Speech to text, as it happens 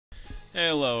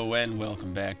Hello and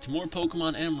welcome back to more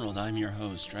Pokemon Emerald. I'm your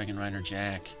host, Dragon Rider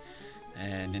Jack,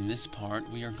 and in this part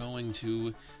we are going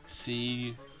to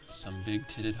see some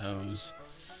big-titted hoes.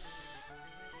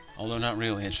 Although not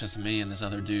really, it's just me and this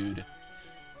other dude.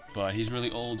 But he's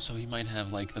really old, so he might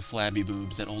have like the flabby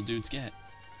boobs that old dudes get.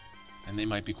 And they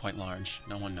might be quite large,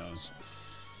 no one knows.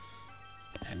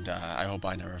 And I hope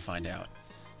I never find out.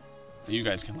 But you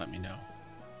guys can let me know.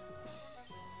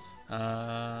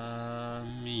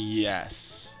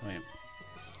 Yes. Wait.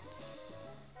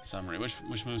 Summary.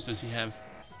 Which moves does he have?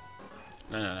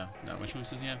 No. Which moves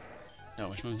does he have? No,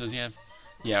 which moves does he have?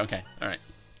 Yeah, okay. Alright.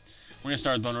 We're gonna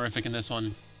start with Bonerific in this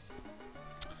one.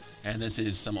 And this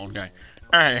is some old guy.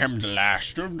 I am the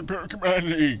last of the Pokemon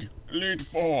League. Elite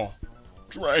Four.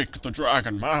 Drake, the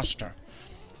Dragon Master.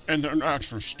 In their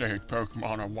natural state,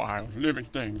 Pokemon are wild, living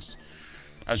things.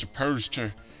 As opposed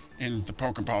to in the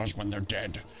Pokeballs when they're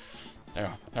dead.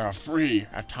 They are free.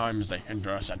 At times they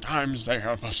hinder us, at times they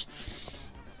help us.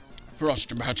 For us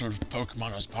to battle with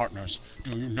Pokemon as partners,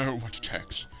 do you know what it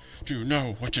takes? Do you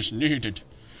know what is needed?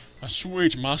 A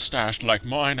sweet mustache like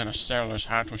mine and a sailor's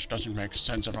hat which doesn't make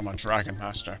sense if I'm a Dragon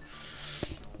Master.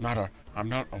 I'm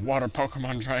not a water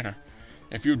Pokemon trainer.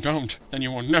 If you don't, then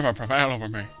you will never prevail over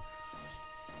me.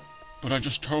 But I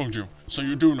just told you, so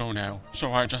you do know now,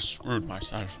 so I just screwed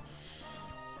myself.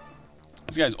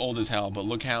 This guy's old as hell, but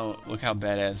look how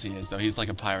badass he is, though. He's like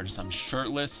a pirate or something.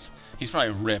 Shirtless. He's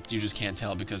probably ripped. You just can't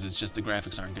tell because it's just the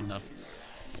graphics aren't good enough.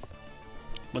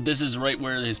 But this is right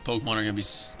where his Pokemon are going to be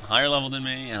higher level than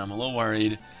me, and I'm a little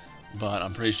worried. But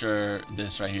I'm pretty sure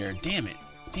this right here... Damn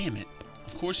it.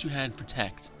 Of course you had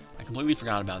Protect. I completely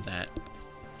forgot about that.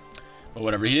 But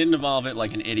whatever. He didn't evolve it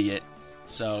like an idiot.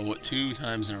 So, 2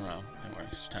 times in a row. It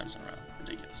works. 2 times in a row.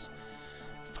 Ridiculous.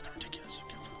 Fucking ridiculous.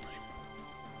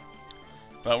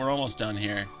 But we're almost done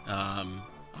here. I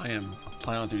am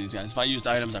plowing through these guys. If I used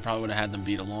items, I probably would have had them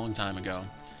beat a long time ago.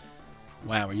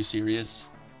 Wow, are you serious?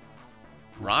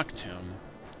 Rock Tomb?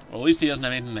 Well, at least he doesn't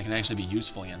have anything that can actually be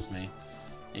useful against me.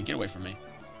 Yeah, get away from me.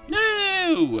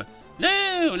 No!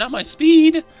 No! Not my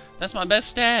speed! That's my best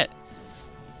stat!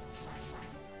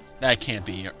 That can't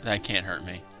hurt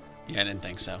me. Yeah, I didn't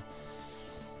think so.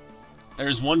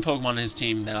 There's one Pokemon in his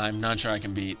team that I'm not sure I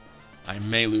can beat. I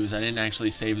may lose. I didn't actually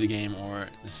save the game or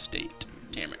the state.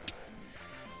 Damn it.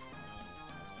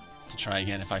 To try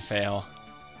again if I fail.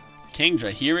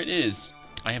 Kingdra, here it is.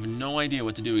 I have no idea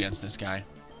what to do against this guy.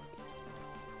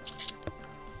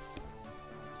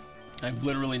 I have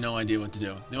literally no idea what to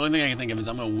do. The only thing I can think of is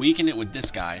I'm going to weaken it with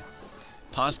this guy,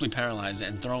 possibly paralyze it,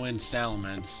 and throw in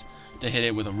Salamence to hit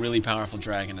it with a really powerful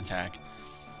dragon attack.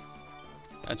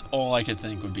 That's all I could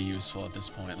think would be useful at this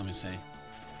point. Let me see.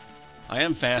 I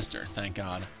am faster, thank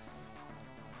God.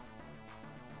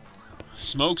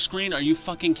 Smokescreen? Are you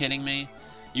fucking kidding me?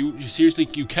 You seriously,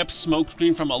 you kept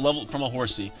Smokescreen from a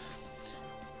horsey.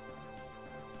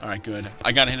 Alright, good.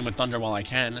 I gotta hit him with Thunder while I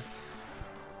can.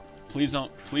 Please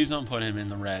don't put him in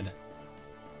the red.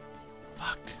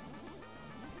 Fuck.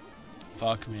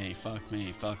 Fuck me, fuck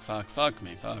me, fuck me, fuck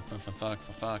me, fuck.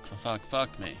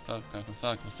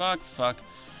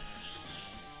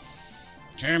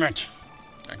 Damn it.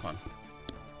 Alright, come on.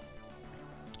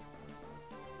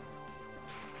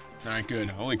 Alright, good.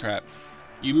 Holy crap.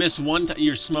 You missed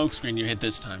your smoke screen you hit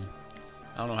this time.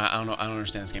 I don't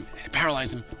understand this game. It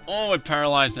paralyzed him. Oh, it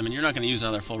paralyzed him, and you're not going to use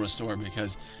another full restore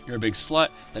because you're a big slut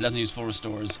that doesn't use full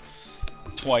restores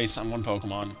twice on one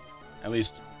Pokemon. At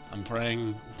least I'm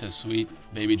praying to sweet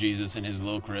baby Jesus in his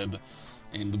little crib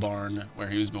in the barn where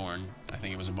he was born. I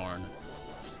think it was a barn.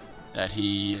 That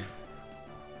he...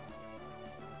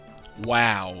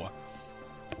 Wow.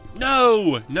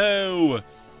 No! No!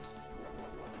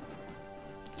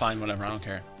 Fine, whatever. I don't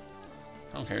care.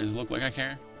 I don't care. Does it look like I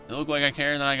care? It looked like I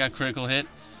care, and then I got critical hit.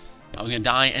 I was gonna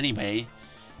die anyway. It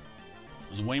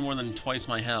was way more than twice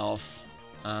my health.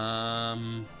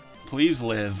 Please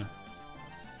live.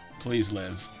 Please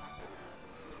live.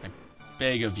 I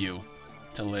beg of you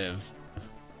to live.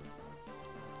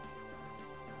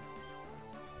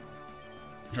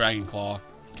 Dragon Claw.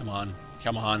 Come on.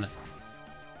 Come on.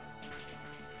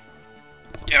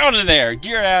 Get out of there!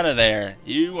 Get out of there!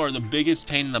 You are the biggest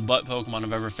pain in the butt Pokemon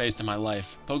I've ever faced in my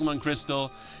life. Pokemon Crystal,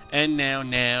 and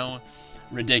now,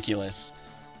 ridiculous.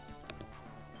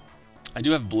 I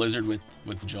do have Blizzard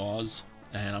with Jaws,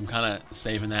 and I'm kind of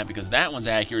saving that because that one's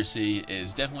accuracy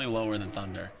is definitely lower than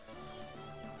Thunder.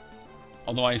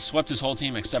 Although I swept his whole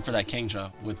team except for that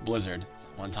Kingdra with Blizzard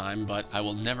one time, but I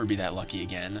will never be that lucky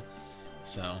again.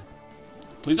 So,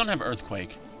 please don't have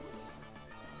Earthquake.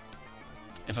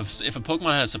 If a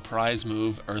Pokemon had a surprise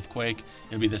move, Earthquake,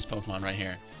 it would be this Pokemon right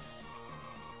here.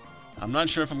 I'm not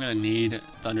sure if I'm going to need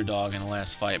Thunderdog in the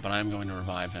last fight, but I'm going to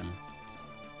revive him.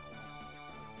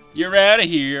 You're out of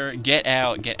here. Get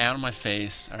out. Get out of my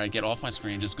face. All right, get off my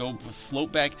screen. Just go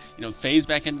float back, you know, phase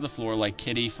back into the floor like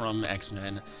Kitty from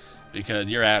X-Men, because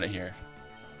you're out of here.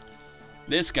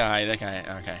 This guy, that guy,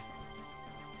 okay.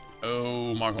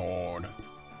 Oh my god.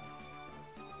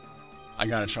 I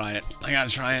gotta try it. I gotta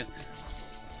try it.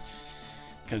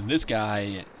 Because this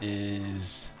guy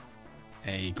is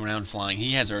a ground flying.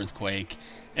 He has Earthquake,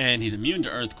 and he's immune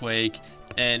to Earthquake,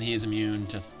 and he is immune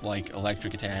to, like,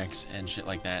 electric attacks and shit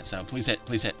like that. So, please hit.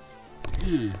 Please hit.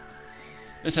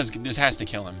 This has to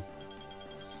kill him.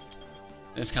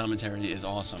 This commentary is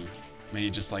awesome. Me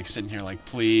just, like, sitting here like,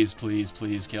 please, please,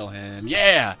 please kill him.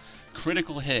 Yeah!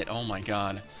 Critical hit. Oh my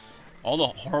god. All the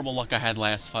horrible luck I had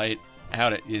last fight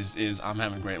out it is I'm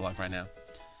having great luck right now.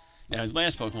 Now, his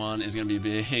last Pokemon is going to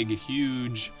be a big,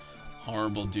 huge,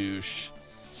 horrible douche.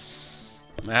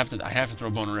 I have to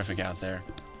throw Bonerific out there.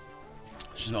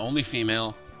 She's the only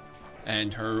female,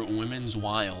 and her women's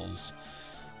wiles,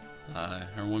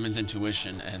 her women's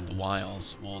intuition and the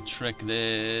wiles will trick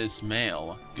this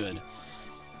male. Good.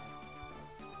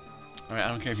 Alright, I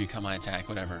don't care if you cut my attack,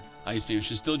 whatever. Ice Beam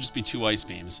should still just be 2 Ice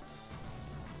Beams.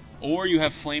 Or you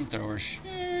have Flamethrower.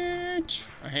 Shit!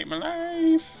 I hate my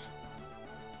life!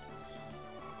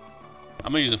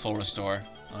 I'm gonna use a full restore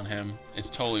on him. It's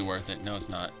totally worth it. No, it's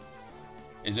not.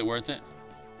 Is it worth it?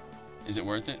 Is it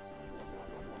worth it?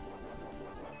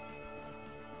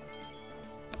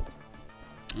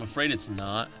 I'm afraid it's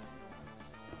not.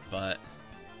 But...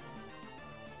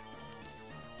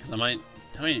 because I might...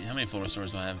 How many full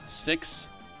restores do I have? 6?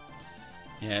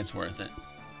 Yeah, it's worth it.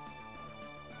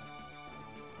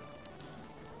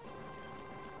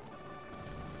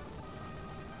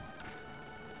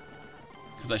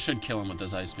 Because I should kill him with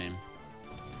this Ice Beam.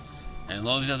 And as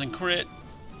long as he doesn't crit,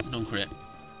 don't crit.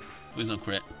 Please don't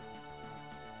crit.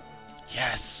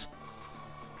 Yes!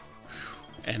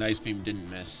 And Ice Beam didn't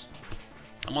miss.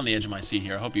 I'm on the edge of my seat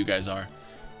here. I hope you guys are.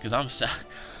 Because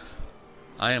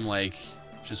I am like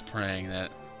just praying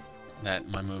that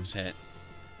my moves hit.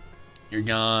 You're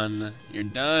gone. You're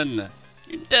done.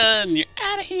 You're done. You're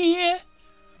out of here.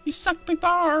 You suck big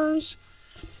bars.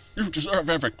 You deserve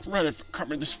every credit for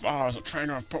coming this far as a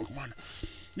trainer of Pokemon.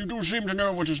 You do seem to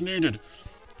know what is needed.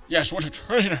 Yes, what a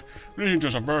trainer needs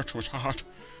is a virtuous heart.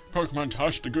 Pokemon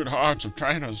touch the good hearts of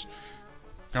trainers,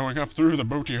 going up through the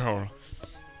booty hole.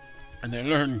 And they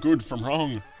learn good from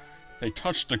wrong. They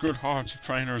touch the good hearts of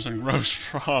trainers and grow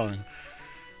strong.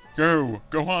 Go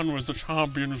on with the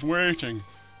champions waiting.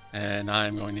 And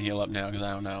I'm going to heal up now because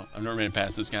I don't know. I've never made it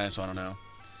past this guy, so I don't know.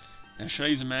 Now, should I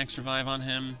use a Max Revive on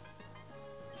him?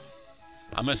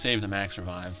 I'm going to save the Max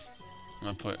Revive. I'm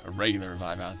going to put a regular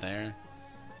Revive out there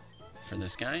for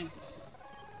this guy.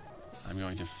 I'm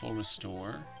going to full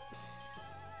restore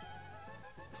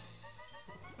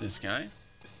this guy.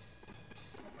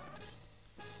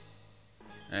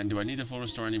 And do I need to full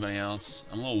restore anybody else?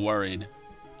 I'm a little worried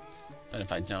that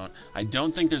if I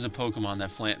don't think there's a Pokemon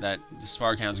that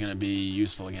Spark Hound's going to be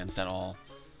useful against at all.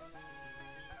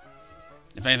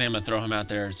 If anything, I'm going to throw him out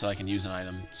there so I can use an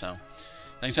item. So,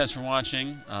 thanks guys for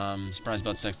watching. Surprise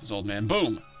butt sex this old man.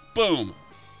 Boom! Boom!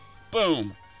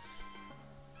 Boom!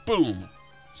 Boom!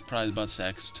 Surprise butt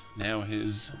sexed. Now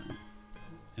his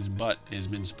butt has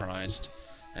been surprised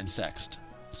and sexed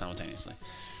simultaneously.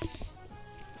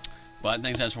 But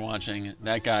thanks guys for watching.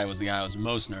 That guy was the guy I was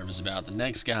most nervous about. The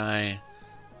next guy,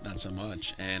 not so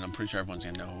much. And I'm pretty sure everyone's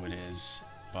going to know who it is.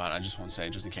 But I just won't say,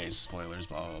 just in case. Spoilers,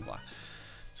 blah, blah, blah.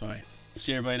 So, anyway,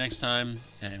 see everybody next time.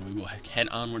 And we will head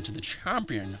onward to the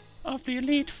champion of the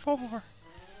Elite Four.